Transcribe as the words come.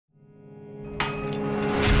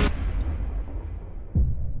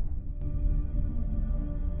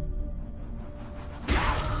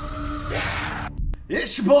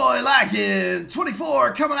It's your boy Laggin,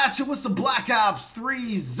 24, coming at you with some Black Ops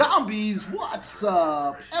 3 zombies. What's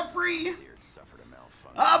up, everybody?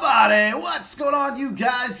 What's going on, you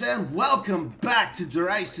guys? And welcome back to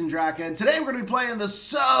Eisendrache. And today we're going to be playing the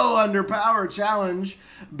So Underpowered challenge.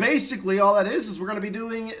 Basically, all that is we're going to be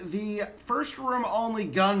doing the first room only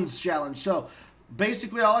guns challenge. So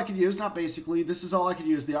basically, all I could use, not basically, this is all I could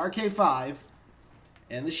use: the RK5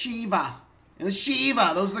 and the Shiva.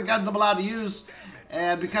 Those are the guns I'm allowed to use.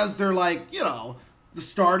 And because they're like, you know, the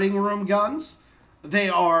starting room guns, they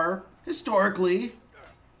are historically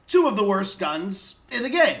two of the worst guns in the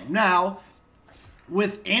game. Now,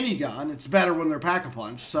 with any gun, it's better when they're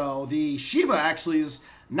pack-a-punch. So the Shiva actually is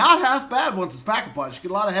not half bad once it's pack-a-punch. You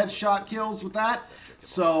get a lot of headshot kills with that.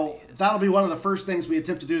 So that'll be one of the first things we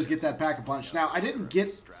attempt to do is get that pack-a-punch. Now, I didn't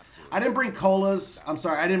bring colas. I'm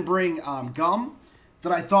sorry, I didn't bring gum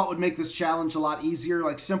that I thought would make this challenge a lot easier.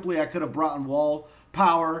 Like, simply, I could have brought in wall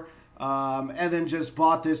power, and then just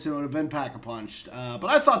bought this and it would have been pack-a-punched. But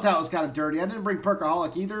I thought that was kind of dirty. I didn't bring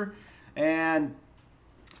Perkaholic either, and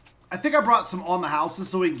I think I brought some on the houses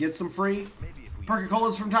so we can get some free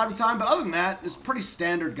Perka-Colas from time to time, but other than that, it's pretty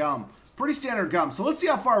standard gum. So let's see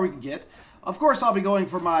how far we can get. Of course, I'll be going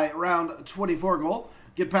for my round 24 goal.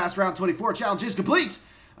 Get past round 24. Challenge is complete.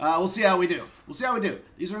 We'll see how we do.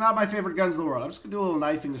 These are not my favorite guns in the world. I'm just going to do a little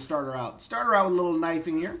knifing to start her out. Start her out with a little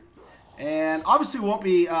knifing here. And obviously we won't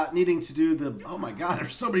be needing to do the... Oh my god,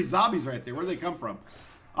 there's so many zombies right there. Where do they come from?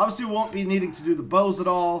 Obviously we won't be needing to do the bows at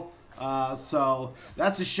all. So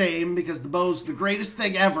that's a shame because the bows are the greatest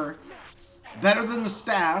thing ever. Better than the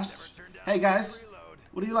staffs. Hey guys,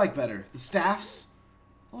 what do you like better? The staffs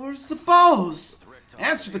or the bows?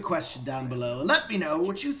 Answer the question down below and let me know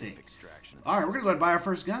what you think. Alright, we're going to go ahead and buy our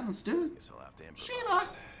first gun. Let's do it. Shiva.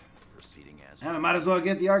 And we might as well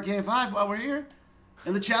get the RK5 while we're here.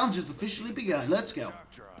 And the challenge has officially begun. Let's go.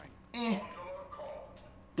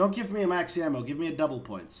 Don't give me a max ammo. Give me a double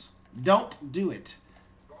points. Don't do it.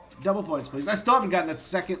 Double points, please. I still haven't gotten that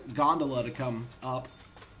second gondola to come up.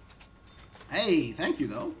 Hey, thank you,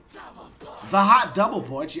 though. The hot double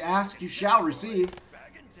points. You ask, you shall receive.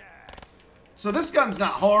 So this gun's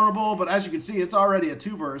not horrible, but as you can see, it's already a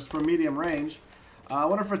 2-burst from medium range. I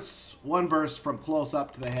wonder if it's 1 burst from close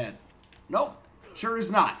up to the head. Nope. Sure is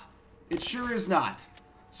not. It sure is not.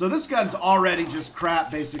 So this gun's already just crap,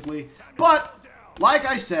 basically. But, like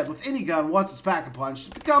I said, with any gun, once it's pack-a-punch,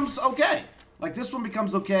 it becomes okay. Like, this one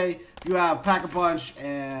becomes okay. If you have pack-a-punch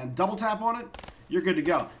and double tap on it, you're good to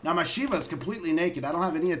go. Now, my Shiva is completely naked. I don't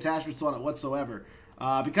have any attachments on it whatsoever.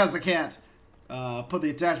 Because I can't put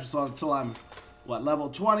the attachments on until I'm, what, level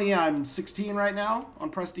 20? I'm 16 right now on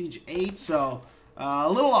Prestige 8. So, a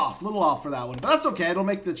little off for that one. But that's okay. It'll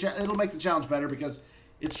make the challenge better because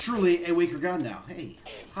it's truly a weaker gun now. Hey,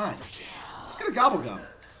 hi. Let's get a gobble gun.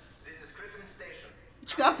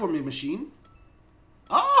 What you got for me, machine?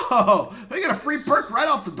 Oh, we got a free perk right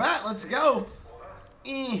off the bat. Let's go.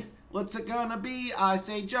 What's it gonna be? I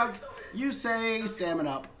say jug. You say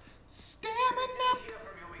stamina up. Stamina up.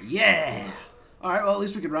 Yeah. All right, well, at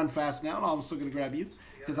least we can run fast now. And I'm still gonna grab you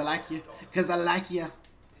because I like you.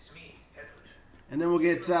 And then we'll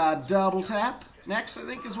get double tap next, I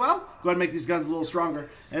think, as well. Go ahead and make these guns a little stronger.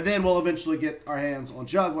 And then we'll eventually get our hands on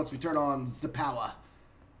Jug once we turn on the power.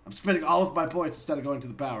 I'm spending all of my points instead of going to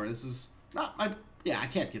the power. This is not my... Yeah, I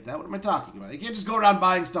can't get that. What am I talking about? I can't just go around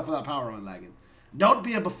buying stuff without power on, Laggin. Don't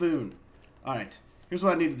be a buffoon. Alright, here's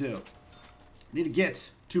what I need to do. I need to get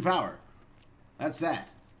to power. That's that.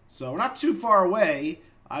 So we're not too far away.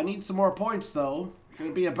 I need some more points, though. Going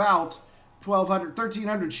to be about 1,200,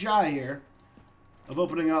 1,300 shy here of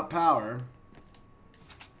opening up power.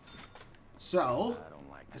 So,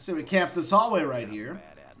 I say we camp this hallway right here.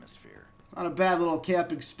 It's not a bad little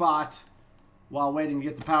camping spot while waiting to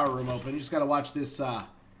get the power room open. You just gotta watch this,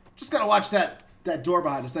 just gotta watch that door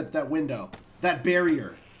behind us, that window, that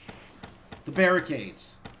barrier, the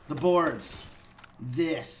barricades, the boards,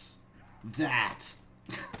 this, that.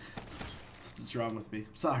 Something's wrong with me.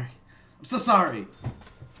 I'm sorry. I'm so sorry.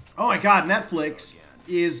 Oh my god, Netflix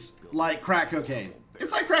is like crack cocaine.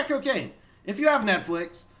 It's like crack cocaine. If you have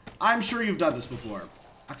Netflix, I'm sure you've done this before.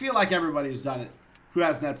 I feel like everybody who's done it who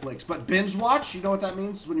has Netflix. But binge watch, you know what that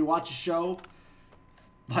means? When you watch a show,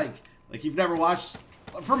 like you've never watched...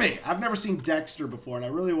 For me, I've never seen Dexter before, and I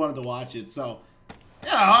really wanted to watch it. So, you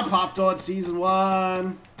know, I popped on season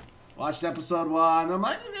 1, watched episode 1. I'm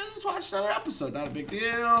like, just watch another episode. Not a big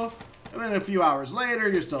deal. And then a few hours later,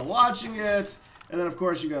 you're still watching it. And then, of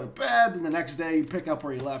course, you go to bed, and the next day you pick up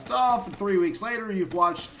where you left off, and 3 weeks later, you've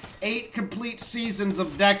watched 8 complete seasons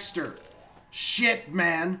of Dexter. Shit,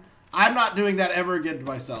 man. I'm not doing that ever again to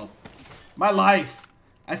myself. My life.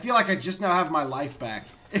 I feel like I just now have my life back.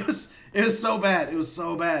 It was so bad. It was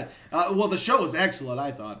so bad. Well, the show was excellent,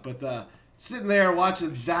 I thought, but sitting there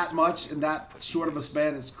watching that much in that short of a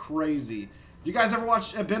span is crazy. Do you guys ever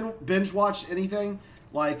watch binge watch anything?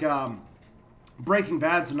 Like Breaking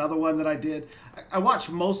Bad's another one that I did. I watched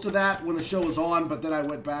most of that when the show was on, but then I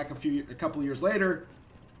went back a couple of years later,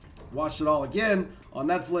 watched it all again on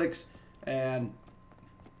Netflix, and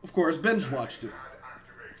of course binge watched it.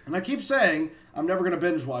 And I keep saying I'm never going to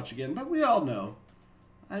binge watch again, but we all know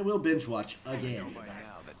I will binge watch again.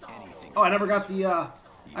 Oh, I never got the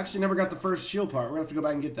actually never got the first shield part. We're going to have to go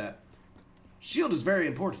back and get that. Shield is very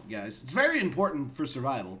important, guys. It's very important for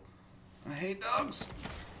survival. I hate dogs.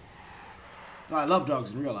 No, I love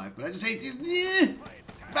dogs in real life, but I just hate these.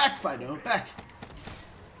 Back, Fido, back.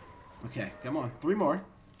 Okay, come on. 3 more,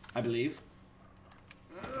 I believe.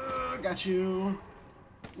 Got you.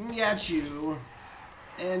 Got you.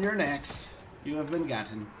 And you're next. You have been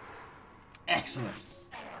gotten. Excellent.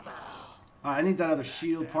 I need that other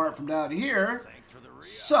shield part from down here.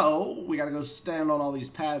 So, we gotta go stand on all these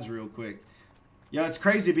pads real quick. Yo, it's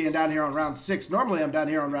crazy being down here on round 6. Normally, I'm down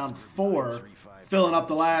here on round 4, filling up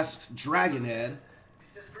the last dragon head.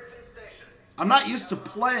 I'm not used to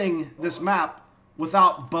playing this map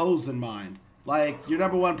without bows in mind. Like, your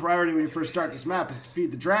 #1 priority when you first start this map is to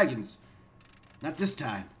feed the dragons. Not this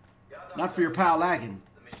time. Not for your pal Laggin.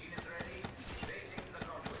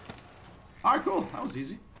 Alright, cool. That was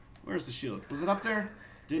easy. Where's the shield? Was it up there?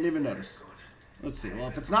 Didn't even notice. Let's see. Well,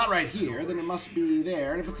 if it's not right here, then it must be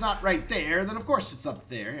there. And if it's not right there, then of course it's up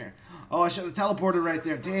there. Here. Oh, I should have teleported right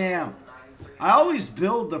there. Damn. I always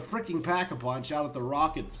build the freaking Pack-a-Punch out at the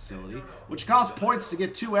rocket facility, which costs points to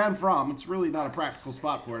get to and from. It's really not a practical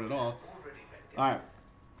spot for it at all. Alright.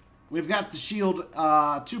 We've got the shield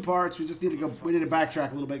 2 parts. We just need to go. We need to backtrack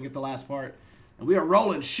a little bit and get the last part. And we are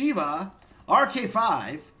rolling Shiva,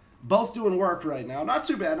 RK5, both doing work right now. Not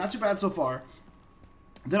too bad. Not too bad so far.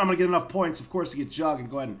 Then I'm going to get enough points, of course, to get Jug and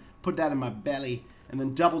go ahead and put that in my belly. And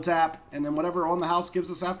then double tap. And then whatever on the house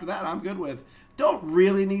gives us after that, I'm good with. Don't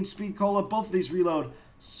really need speed cola. Both of these reload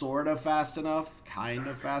sort of fast enough. Kind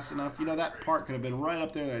of fast enough. You know, that part could have been right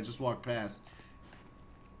up there that I just walked past.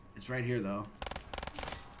 It's right here, though.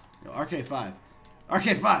 Yo, RK5.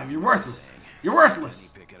 RK5, you're worthless. You're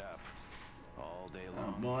worthless.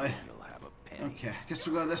 Oh, boy. Okay, I guess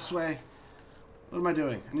we'll go this way. What am I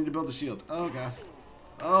doing? I need to build the shield. Oh, God.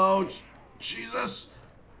 Oh, Jesus.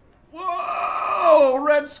 Whoa!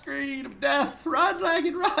 Red screen of death. Run,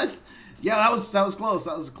 Laggin, run. Yeah, that was close.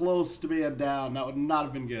 That was close to being down. That would not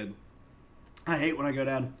have been good. I hate when I go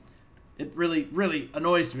down. It really, really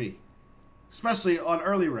annoys me. Especially on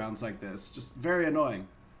early rounds like this. Just very annoying.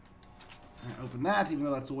 I open that, even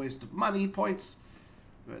though that's a waste of money, points.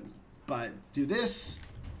 But do this.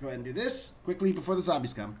 Go ahead and do this quickly before the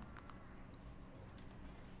zombies come.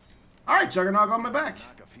 Alright, Juggernog on my back.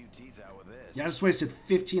 Yeah, I just wasted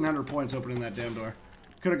 1,500 points opening that damn door.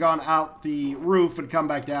 Could have gone out the roof and come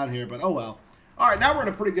back down here, but oh well. Alright, now we're in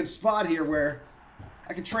a pretty good spot here where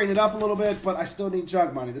I can train it up a little bit, but I still need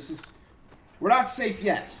Jug money. We're not safe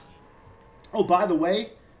yet. Oh, by the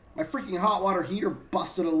way, my freaking hot water heater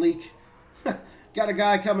busted a leak. Got a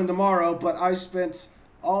guy coming tomorrow, but I spent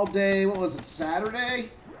all day, what was it, Saturday?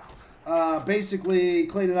 Basically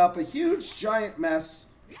cleaning up a huge giant mess,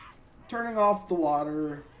 turning off the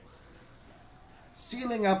water,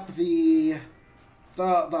 sealing up the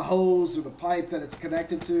hose or the pipe that it's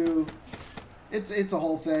connected to. It's a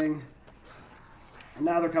whole thing. And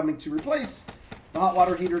now they're coming to replace the hot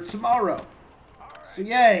water heater tomorrow. So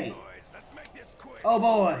yay. Oh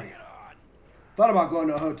boy. Thought about going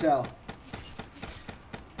to a hotel.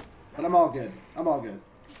 But I'm all good. I'm all good.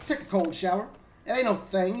 Take a cold shower. It ain't no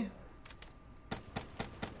thing.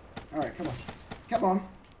 Alright, come on. Come on.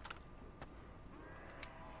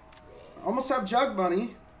 Almost have Jug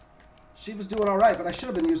money. She was doing alright, but I should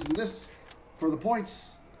have been using this for the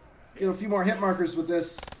points. Get a few more hit markers with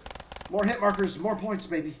this. More hit markers, more points,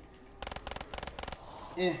 baby.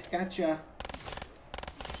 Gotcha.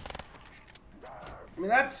 Give me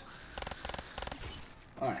that.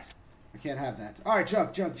 Alright. I can't have that. Alright,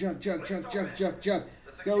 Jug.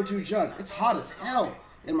 Go to Jug. It's hot as hell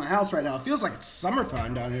in my house right now. It feels like it's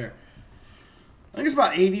summertime down here. I think it's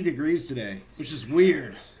about 80 degrees today, which is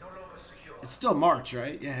weird. It's still March,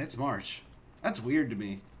 right? Yeah, it's March. That's weird to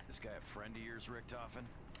me. This guy a friend of yours, Richtofen?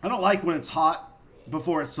 I don't like when it's hot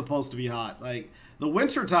before it's supposed to be hot. Like, the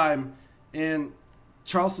winter time in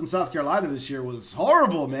Charleston, South Carolina this year was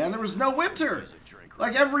horrible, man. There was no winter.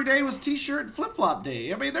 Like, every day was t-shirt and flip-flop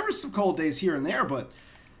day. I mean, there were some cold days here and there, but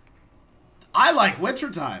I like winter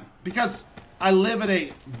time because I live in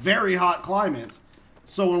a very hot climate.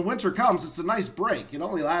 So when winter comes, it's a nice break. It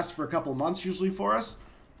only lasts for a couple months usually for us.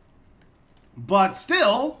 But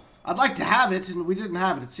still, I'd like to have it, and we didn't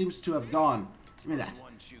have it. It seems to have gone. Give me that.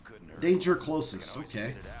 Danger closest.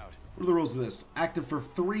 Okay. What are the rules of this? Active for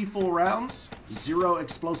 3 full rounds. 0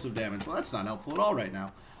 explosive damage. Well, that's not helpful at all right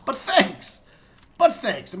now. But thanks. But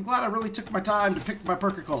thanks. I'm glad I really took my time to pick my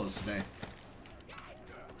Perca-Colas today.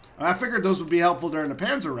 I figured those would be helpful during the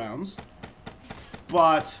Panzer rounds.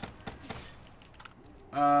 But,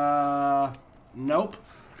 nope.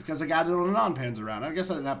 Because I got it on a non-Panzer round. I guess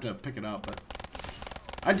I didn't have to pick it up, but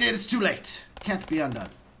I did. It's too late. Can't be undone.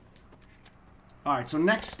 Alright, so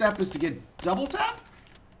next step is to get double tap.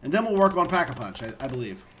 And then we'll work on Pack-a-Punch, I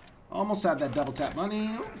believe. Almost have that double tap money.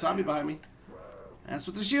 Oh, zombie behind me. That's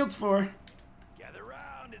what the shield's for.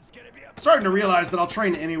 Starting to realize that I'll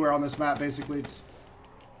train anywhere on this map, basically. It's...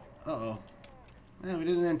 Uh-oh. Man, we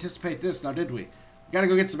didn't anticipate this, now did we? Gotta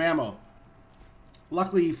go get some ammo.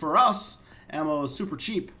 Luckily for us, ammo is super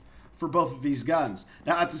cheap for both of these guns.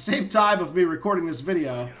 Now, at the same time of me recording this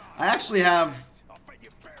video, I actually have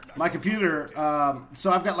my computer,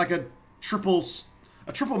 so I've got like a triple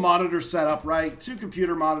monitor set up, right? 2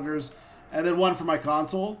 computer monitors, and then 1 for my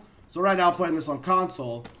console. So right now I'm playing this on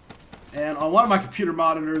console, and on one of my computer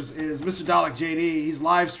monitors is Mr. Dalek JD. He's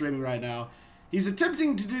live streaming right now. He's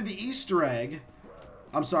attempting to do the Easter egg,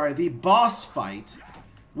 I'm sorry, the boss fight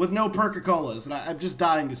with no Perca-Colas, and I'm just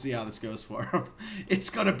dying to see how this goes for him. It's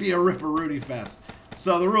going to be a ripperoonie fest.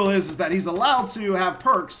 So the rule is that he's allowed to have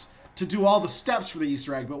perks to do all the steps for the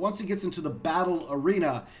Easter egg, but once he gets into the battle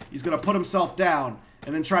arena, he's going to put himself down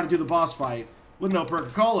and then try to do the boss fight with no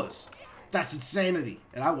Perca-Colas. That's insanity,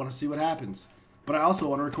 and I want to see what happens. But I also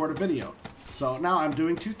want to record a video. So now I'm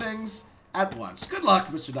doing 2 things at once. Good luck,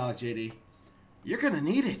 Mr. Dalek JD. You're going to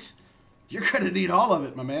need it. You're going to need all of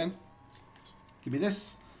it, my man. Give me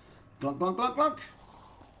this. Glunk, glunk, glunk, glunk.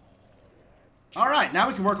 Alright, now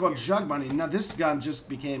we can work on jug money. Now this gun just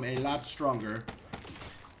became a lot stronger.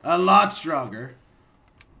 A lot stronger.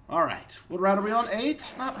 Alright, what round are we on?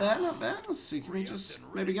 8? Not bad, not bad. Let's see, can we just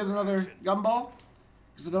maybe get another gumball?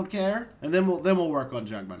 Because I don't care. And then we'll work on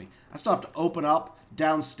jug money. I still have to open up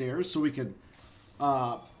downstairs so we can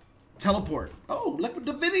teleport. Oh, Liquid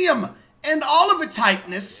Dividium and all of its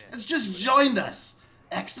hypeness has just joined us.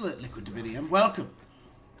 Excellent, Liquid Dividium. Welcome.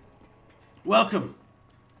 Welcome.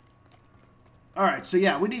 Alright, so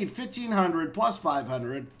yeah, we need 1,500 plus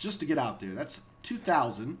 500 just to get out there. That's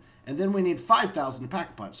 2,000. And then we need 5,000 to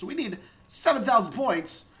Pack-a-Punch. So we need 7,000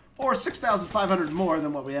 points or 6,500 more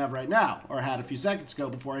than what we have right now. Or had a few seconds ago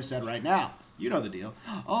before I said right now. You know the deal.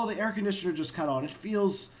 Oh, the air conditioner just cut on. It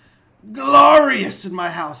feels glorious in my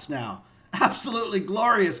house now. Absolutely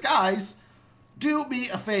glorious. Guys, do me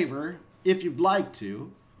a favor, if you'd like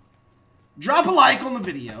to. Drop a like on the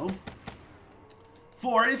video.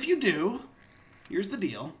 For if you do, here's the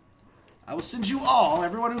deal. I will send you all,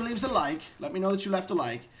 everyone who leaves a like, let me know that you left a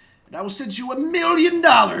like, and I will send you $1 million,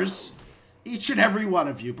 each and every one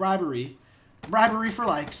of you. Bribery. Bribery for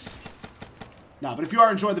likes. No, but if you are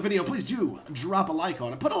enjoying the video, please do drop a like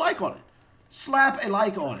on it. Put a like on it. Slap a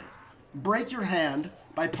like on it. Break your hand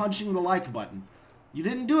by punching the like button. You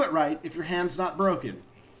didn't do it right if your hand's not broken.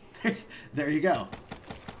 There you go.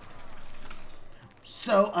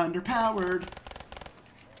 So underpowered.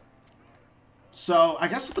 So, I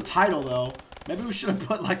guess with the title, though, maybe we should have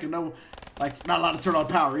put, like, not allowed to turn on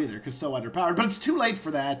power either, because so underpowered. But it's too late for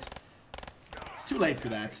that. It's too late for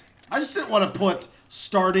that. I just didn't want to put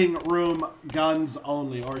starting room guns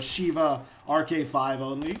only, or Shiva RK5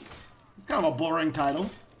 only. It's kind of a boring title.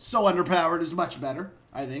 So underpowered is much better,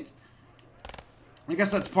 I think. I guess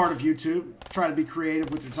that's part of YouTube. Try to be creative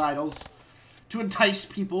with your titles. To entice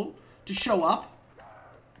people to show up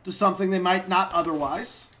to something they might not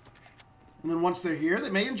otherwise. And then once they're here, they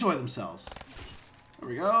may enjoy themselves. There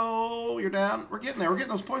we go. You're down. We're getting there. We're getting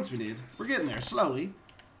those points we need. We're getting there slowly.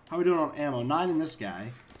 How are we doing on ammo? 9 in this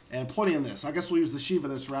guy. And plenty in this. I guess we'll use the Shiva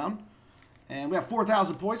this round. And we have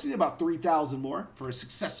 4,000 points. We need about 3,000 more for a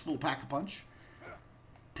successful Pack-a-Punch.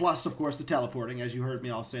 Plus, of course, the teleporting, as you heard me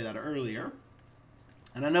all say that earlier.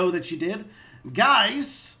 And I know that you did.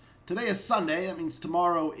 Guys, today is Sunday. That means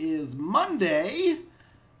tomorrow is Monday.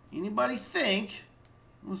 Anybody think...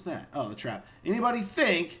 What's that? Oh, the trap. Anybody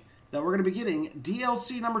think that we're going to be getting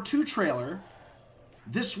DLC number 2 trailer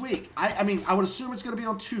this week? I mean, I would assume it's going to be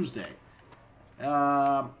on Tuesday.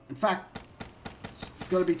 In fact, it's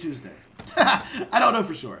going to be Tuesday. I don't know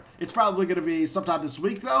for sure. It's probably going to be sometime this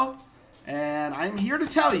week, though. And I'm here to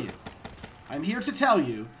tell you. I'm here to tell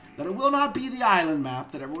you that it will not be the island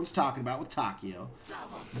map that everyone's talking about with Tokyo.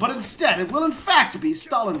 But instead, it will in fact be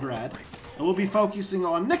Stalingrad. And we'll be focusing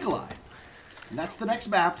on Nikolai. And that's the next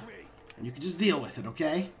map. And you can just deal with it,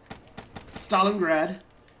 okay? Stalingrad.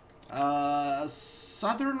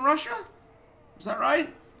 Southern Russia? Is that right?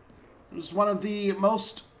 It was one of the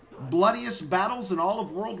most bloodiest battles in all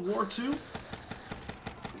of World War II.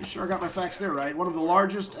 Pretty sure I got my facts there right. One of the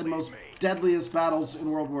largest and most deadliest battles in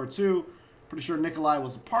World War II. Pretty sure Nikolai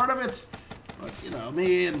was a part of it. But, you know,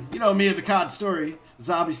 me and the COD story,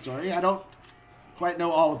 zombie story, I don't quite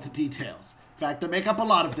know all of the details. In fact, I make up a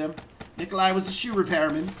lot of them. Nikolai was a shoe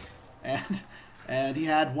repairman, and he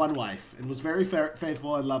had one wife, and was very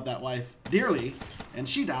faithful and loved that wife dearly, and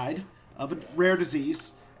she died of a rare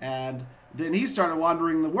disease, and then he started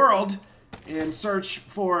wandering the world in search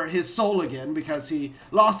for his soul again, because he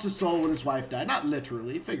lost his soul when his wife died. Not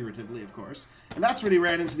literally, figuratively, of course. And that's when he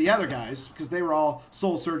ran into the other guys, because they were all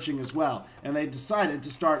soul searching as well, and they decided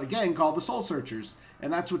to start a gang called the Soul Searchers,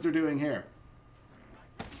 and that's what they're doing here.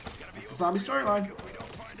 That's the zombie storyline.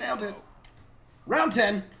 Nailed it. Round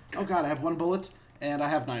 10. Oh god, I have 1 bullet, and I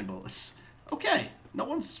have 9 bullets. Okay, no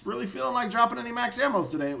one's really feeling like dropping any max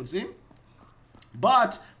ammos today, it would seem.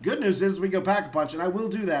 But, good news is we go Pack-a-Punch, and I will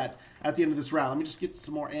do that at the end of this round. Let me just get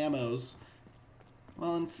some more ammos.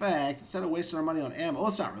 Well, in fact, instead of wasting our money on ammo, well,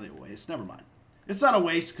 it's not really a waste, never mind. It's not a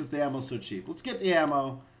waste because the ammo's so cheap. Let's get the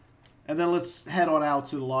ammo, and then let's head on out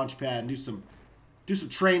to the launch pad and do some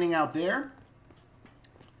training out there.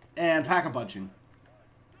 And Pack-a-Punching.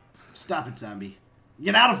 Stop it, zombie.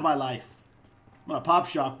 Get out of my life. I'm gonna pop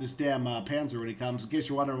shock this damn Panzer when he comes, in case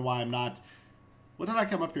you're wondering why I'm not... What did I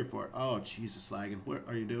come up here for? Oh, Jesus, Laggin. What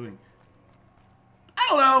are you doing? I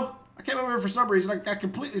don't know. I came over here for some reason. I got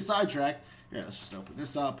completely sidetracked. Here, let's just open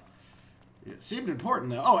this up. It seemed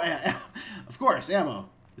important, though. Oh, of course, ammo.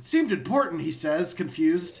 It seemed important, he says,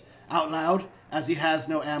 confused, out loud, as he has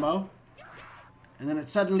no ammo. And then it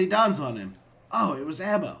suddenly dawns on him. Oh, it was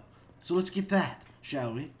ammo. So let's get that,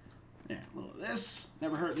 shall we? Yeah, a little of this.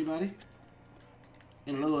 Never hurt anybody.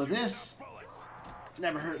 And a little of this.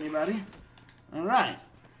 Never hurt anybody. Alright.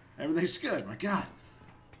 Everything's good. My god.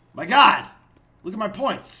 My god! Look at my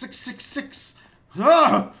points. 666.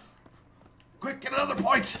 Ah! Quick, get another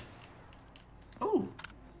point. Oh.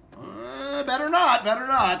 Better not. Better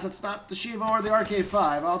not. That's not the Shiva or the RK5.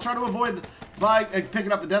 I'll try to avoid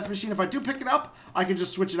picking up the death machine. If I do pick it up, I can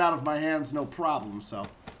just switch it out of my hands, no problem, so.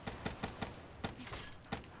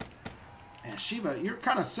 Yeah, Shiva, you're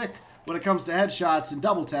kind of sick when it comes to headshots and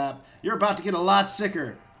double tap. You're about to get a lot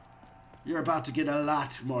sicker. You're about to get a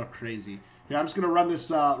lot more crazy. Here, I'm just going to run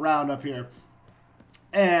this round up here.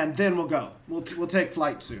 And then we'll go. We'll take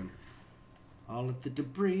flight soon. All of the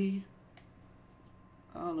debris.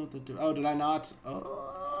 All of the debris. Oh, did I not?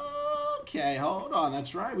 Okay, hold on.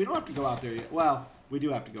 That's right. We don't have to go out there yet. Well, we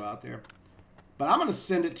do have to go out there. But I'm going to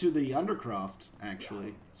send it to the Undercroft,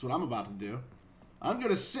 actually. That's what I'm about to do. I'm going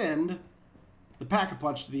to send the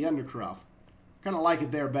Pack-a-Punch to the Undercroft. Kind of like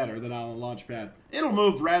it there better than on the launch pad. It'll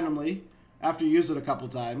move randomly after you use it a couple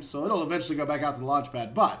times, so it'll eventually go back out to the launch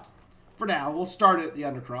pad. But for now, we'll start it at the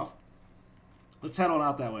Undercroft. Let's head on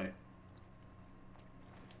out that way.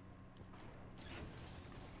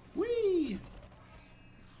 Whee!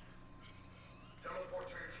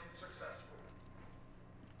 Teleportation successful.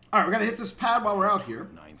 Alright, we're gonna hit this pad while we're out here.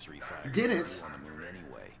 935. Did it. On the moon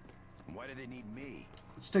anyway. Why do they need me?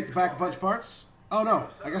 Let's take the Pack-a-Punch parts. Oh no,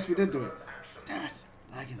 I guess we did do it. Damn it,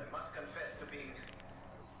 Laggin. I must confess to being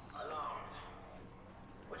alarmed.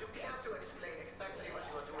 Would you care to explain exactly what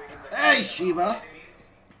you are doing in the Hey, Shiva.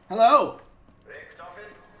 Hello.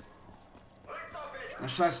 Now,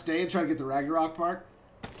 should I stay and try to get the Ragnarok part?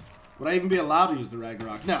 Would I even be allowed to use the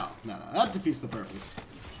Ragnarok? No. That defeats the purpose.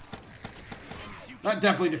 That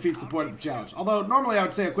definitely defeats the point of the challenge. Although, normally I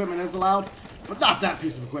would say equipment is allowed, but not that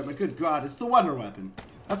piece of equipment. Good God, it's the Wonder Weapon.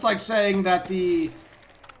 That's like saying that the...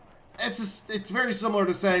 It's very similar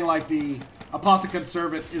to saying, like, the Apothecon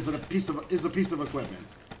Servant is a piece of equipment.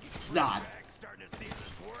 It's not.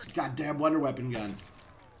 It's a goddamn Wonder Weapon gun.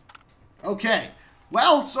 Okay.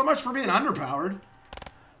 Well, so much for being underpowered.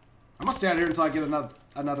 I'm gonna stay out here until I get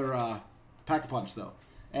another Pack-a-Punch, though.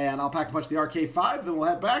 And I'll Pack-a-Punch the RK5, then we'll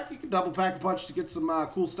head back. You can double Pack-a-Punch to get some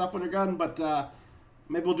cool stuff on your gun, but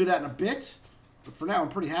maybe we'll do that in a bit. But for now, I'm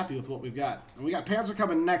pretty happy with what we've got. And we got Panzer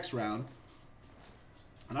coming next round.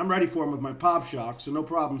 And I'm ready for him with my pop shock, so no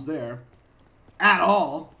problems there. At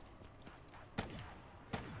all.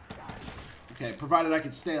 Okay, provided I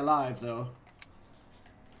can stay alive, though.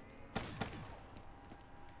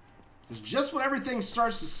 Because just when everything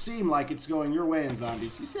starts to seem like it's going your way in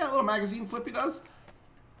zombies. You see that little magazine flip he does?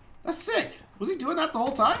 That's sick. Was he doing that the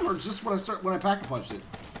whole time, or just when I Pack-a-Punched it?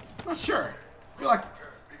 Not sure. I feel like...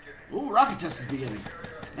 Ooh, rocket test is beginning.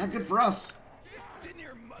 Not good for us. Didn't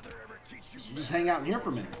your mother ever teach you? So we'll just hang out in here for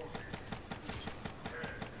a minute.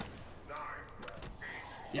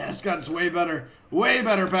 Yeah, this gun's way better. Way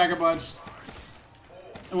better Pack-a-Punch.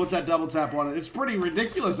 And with that double tap on it. It's pretty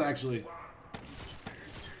ridiculous, actually.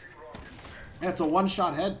 Yeah, it's a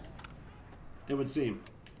one-shot head, it would seem.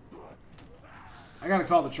 I gotta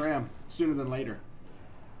call the tram sooner than later.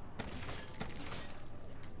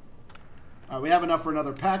 Alright, we have enough for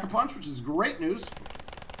another Pack-a-Punch, which is great news.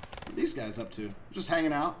 What are these guys up to? Just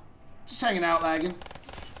hanging out. Just hanging out, Laggin.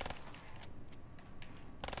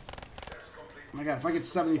 Oh my god, if I get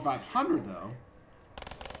 7,500 though.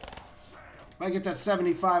 If I get that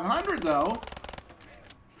 7,500 though.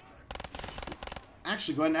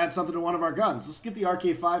 Actually, go ahead and add something to one of our guns. Let's get the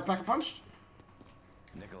RK5 Pack-a-Punch.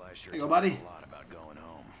 Nikolai sure There you go, talks buddy. a lot about going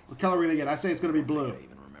home. What color are we gonna get? I say it's gonna be I blue. don't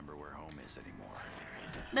even remember where home is anymore.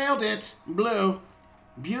 Nailed it. Blue.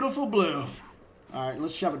 Beautiful blue. Alright,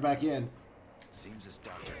 let's shove it back in. Seems this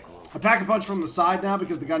Dr. Glow I Pack-a-Punch from the side now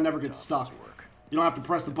because the gun never gets stuck. You don't have to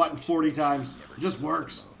press the button 40 times. It just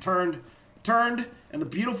works. Turned, and the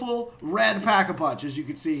beautiful red Pack-a-Punch, as you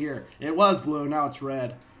can see here. It was blue, now it's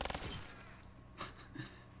red.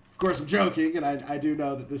 Of course, I'm joking, and I do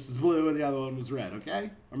know that this is blue and the other one was red,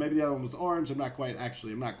 okay? Or maybe the other one was orange. I'm not quite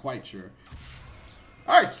sure.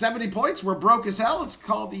 Alright, 70 points. We're broke as hell. Let's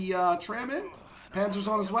call the tram in. Panzer's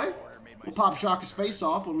on his way. We'll pop shock his face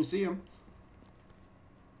off when we see him.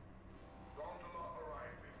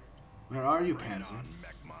 Where are you, Panzer?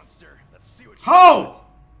 mech monster. Let's see what you Ho!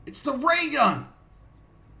 It's the ray gun!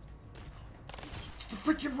 It's the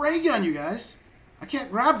freaking ray gun, you guys. I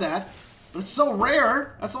can't grab that, but it's so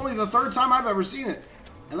rare. That's only the third time I've ever seen it.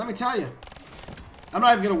 And let me tell you, I'm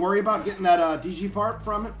not even going to worry about getting that DG part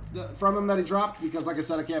from him that he dropped, because like I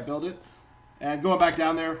said, I can't build it. And going back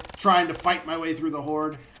down there, trying to fight my way through the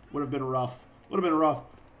horde, would have been rough. Would have been rough.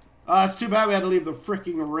 It's too bad we had to leave the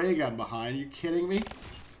freaking ray gun behind. Are you kidding me?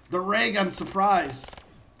 The ray gun surprise.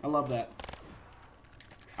 I love that.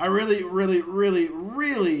 I really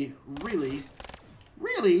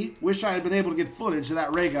wish I had been able to get footage of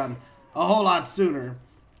that ray gun a whole lot sooner.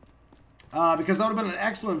 Because that would have been an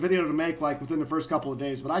excellent video to make like within the first couple of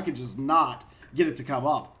days, but I could just not get it to come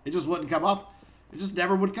up. It just wouldn't come up. It just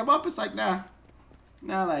never would come up. It's like, nah.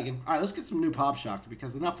 Nah, Laggin. Alright, let's get some new pop shock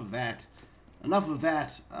because enough of that. Enough of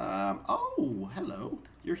that. Oh, hello.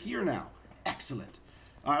 You're here now. Excellent.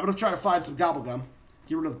 Alright, I'm going to try to find some gobble gum.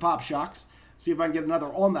 Get rid of the pop shocks. See if I can get another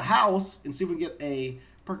on the house. And see if we can get a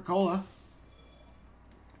Perca-Cola.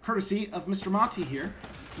 Courtesy of Mr. Monty here.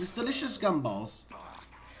 These delicious gumballs.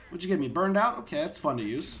 What'd you give me? Burned out? Okay, that's fun to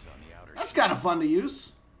use. That's kind of fun to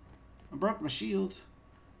use. I broke my shield.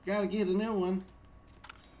 Gotta get a new one.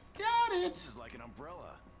 Got it. This is like an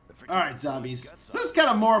umbrella. Alright, zombies. This is kind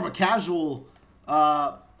of more of a casual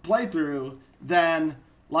playthrough than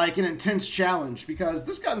like an intense challenge, because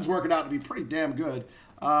this gun's working out to be pretty damn good.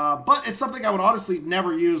 But it's something I would honestly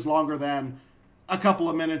never use longer than a couple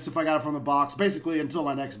of minutes if I got it from the box. Basically until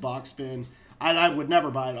my next box spin. I would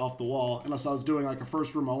never buy it off the wall unless I was doing like a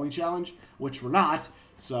first room only challenge, which we're not.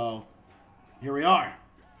 So here we are.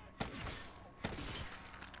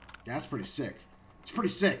 Yeah, that's pretty sick. It's pretty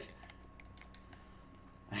sick.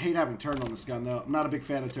 I hate having turned on this gun though. I'm not a big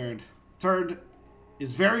fan of turned. Turned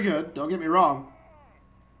is very good, don't get me wrong.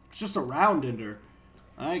 It's just a round ender.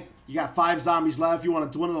 Alright, you got 5 zombies left. You want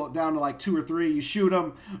to dwindle it down to like 2 or 3. You shoot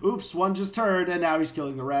them. Oops, one just turned, and now he's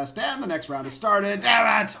killing the rest. And the next round has started.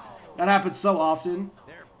 Damn it! That happens so often.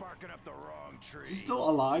 They're barking up the wrong tree. Is he still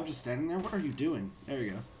alive, just standing there? What are you doing? There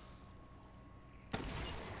you go.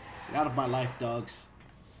 Get out of my life, dogs.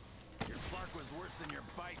 Your bark was worse than your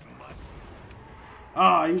biting, butt. Oh,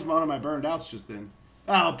 I used one of my burned outs just then.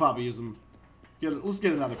 Oh, I'll probably use them. Let's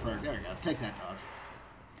get another perk. There you go. Take that, dog.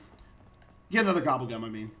 Get another gobble gum, I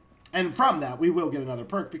mean. And from that, we will get another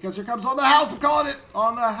perk, because here comes on the house. I'm calling it.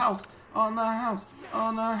 On the house. On the house.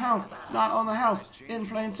 On the house. Not on the house. In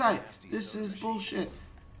plain sight. This is bullshit.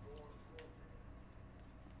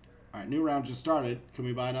 Alright, new round just started. Can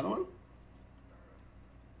we buy another one?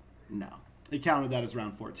 No. They counted that as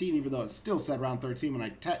round 14, even though it still said round 13 when I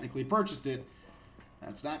technically purchased it.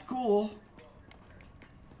 That's not cool.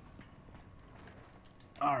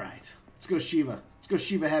 Alright. Let's go Shiva. Let's go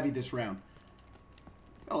Shiva heavy this round.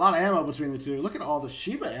 Got a lot of ammo between the two. Look at all the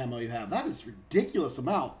Shiva ammo you have. That is a ridiculous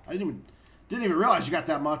amount. I didn't even realize you got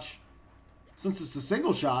that much. Since it's a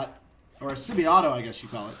single shot, or a semi-auto, I guess you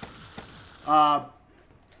call it.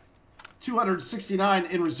 269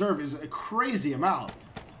 in reserve is a crazy amount.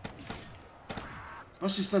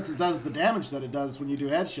 Especially since it does the damage that it does when you do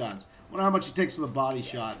headshots. Wonder how much it takes for the body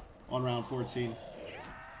shot on round 14.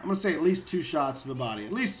 I'm going to say at least 2 shots to the body.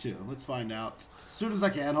 At least 2. Let's find out. As soon as I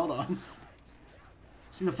can. Hold on.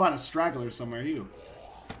 Just need to find a straggler somewhere. You.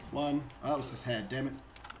 1. Oh, that was his head. Damn it.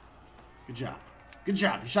 Good job. Good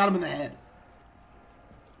job. You shot him in the head.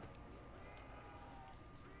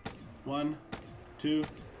 1, 2,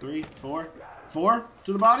 3, 4. 4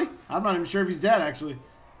 to the body? I'm not even sure if he's dead, actually.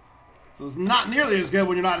 So it's not nearly as good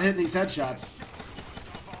when you're not hitting these headshots.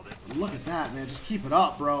 Look at that, man. Just keep it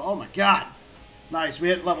up, bro. Oh, my God. Nice. We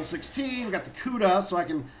hit level 16. We got the CUDA, so I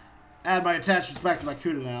can add my attachments back to my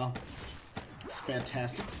CUDA now. It's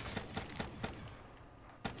fantastic.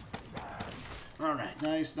 All right.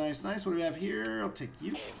 Nice, nice, nice. What do we have here? I'll take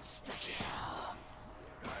you.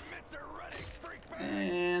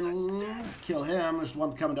 And kill him. There's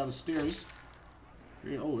one coming down the stairs.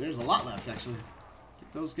 Oh, there's a lot left, actually.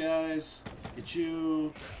 Get those guys. Get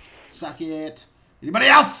you. Suck it. Anybody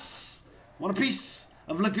else? Want a piece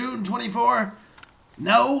of Lagoon 24?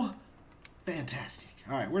 No? Fantastic.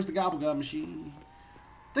 Alright, where's the gobblegum machine?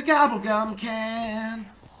 The gobblegum can.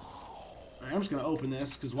 Alright, I'm just going to open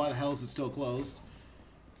this, because why the hell is it still closed?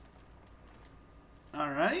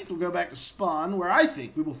 Alright, we'll go back to spawn, where I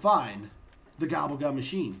think we will find the gobblegum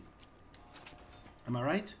machine. Am I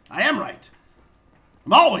right? I am right.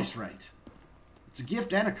 I'm always right. It's a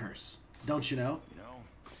gift and a curse. Don't you know? You know,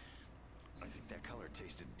 I think that color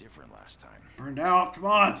tasted different last time. Burned out. Come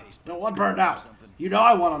on. Don't want burned out. You know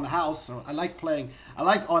I won on the house, so I like playing. I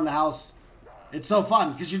like on the house. It's so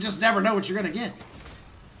fun, because you just never know what you're going to get.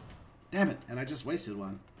 Damn it. And I just wasted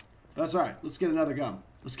one. That's alright. Let's get another gum.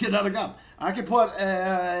 Let's get another gum. I can put,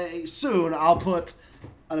 soon, I'll put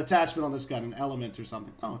an attachment on this gun, an element or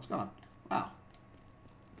something. Oh, it's gone. Wow.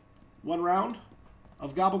 1 round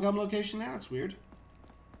of gobblegum location there. That's weird.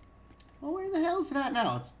 Well, where the hell is it at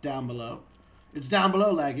now? It's down below. It's down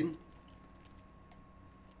below, Laggin.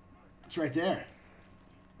 It's right there.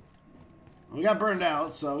 We got burned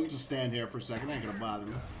out, so we can just stand here for a second. I ain't gonna bother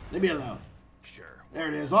me. Leave me alone. Sure. There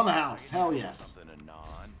it is, on the house. Hell yes.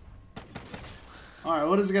 Alright,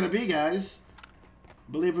 what is it gonna be, guys?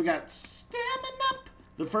 I believe we got stamina up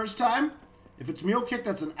the first time. If it's Mule Kick,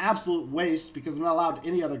 that's an absolute waste because I'm not allowed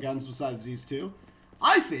any other guns besides these 2.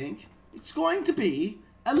 I think it's going to be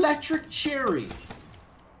Electric Cherry.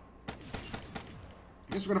 I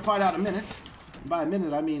guess we're gonna find out in a minute. And by a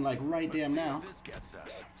minute, I mean like right damn now.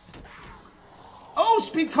 Oh,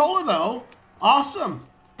 Speed Cola though. Awesome.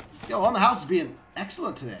 Yo, On the House is being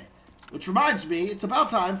excellent today. Which reminds me, it's about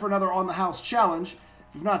time for another On the House challenge.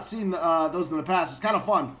 If you've not seen those in the past, it's kind of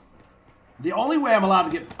fun. The only way I'm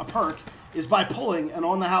allowed to get a perk is by pulling an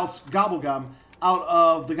On the House gobblegum out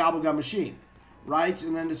of the gobblegum machine. Right?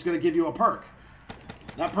 And then it's going to give you a perk.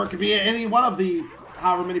 That perk could be any one of the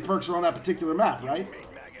however many perks are on that particular map, right?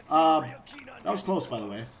 That was close, by the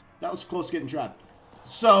way. That was close to getting trapped.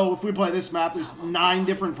 So, if we play this map, there's 9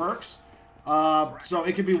 different perks. So,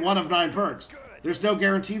 it could be one of 9 perks. There's no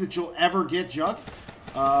guarantee that you'll ever get Jug.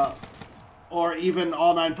 Or even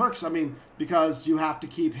all 9 perks. I mean, because you have to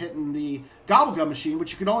keep hitting the gobblegum machine,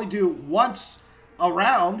 which you can only do once a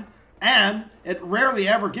round. And it rarely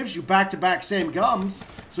ever gives you back-to-back same gums.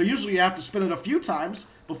 So usually you have to spin it a few times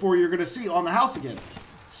before you're going to see On the House again.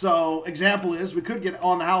 So example is we could get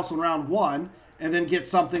On the House in round 1 and then get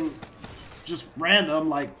something just random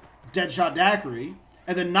like Deadshot Daiquiri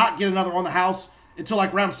and then not get another On the House until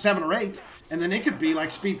like round 7 or 8. And then it could be like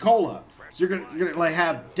Speed Cola. So you're gonna like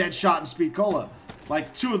have Deadshot and Speed Cola.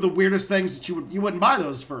 Like 2 of the weirdest things that you wouldn't buy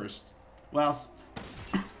those first. Well,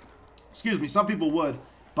 excuse me, some people would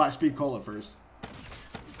buy Speed Cola first.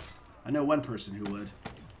 I know one person who would.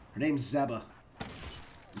 Her name's Zeba.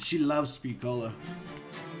 And she loves Speed Cola.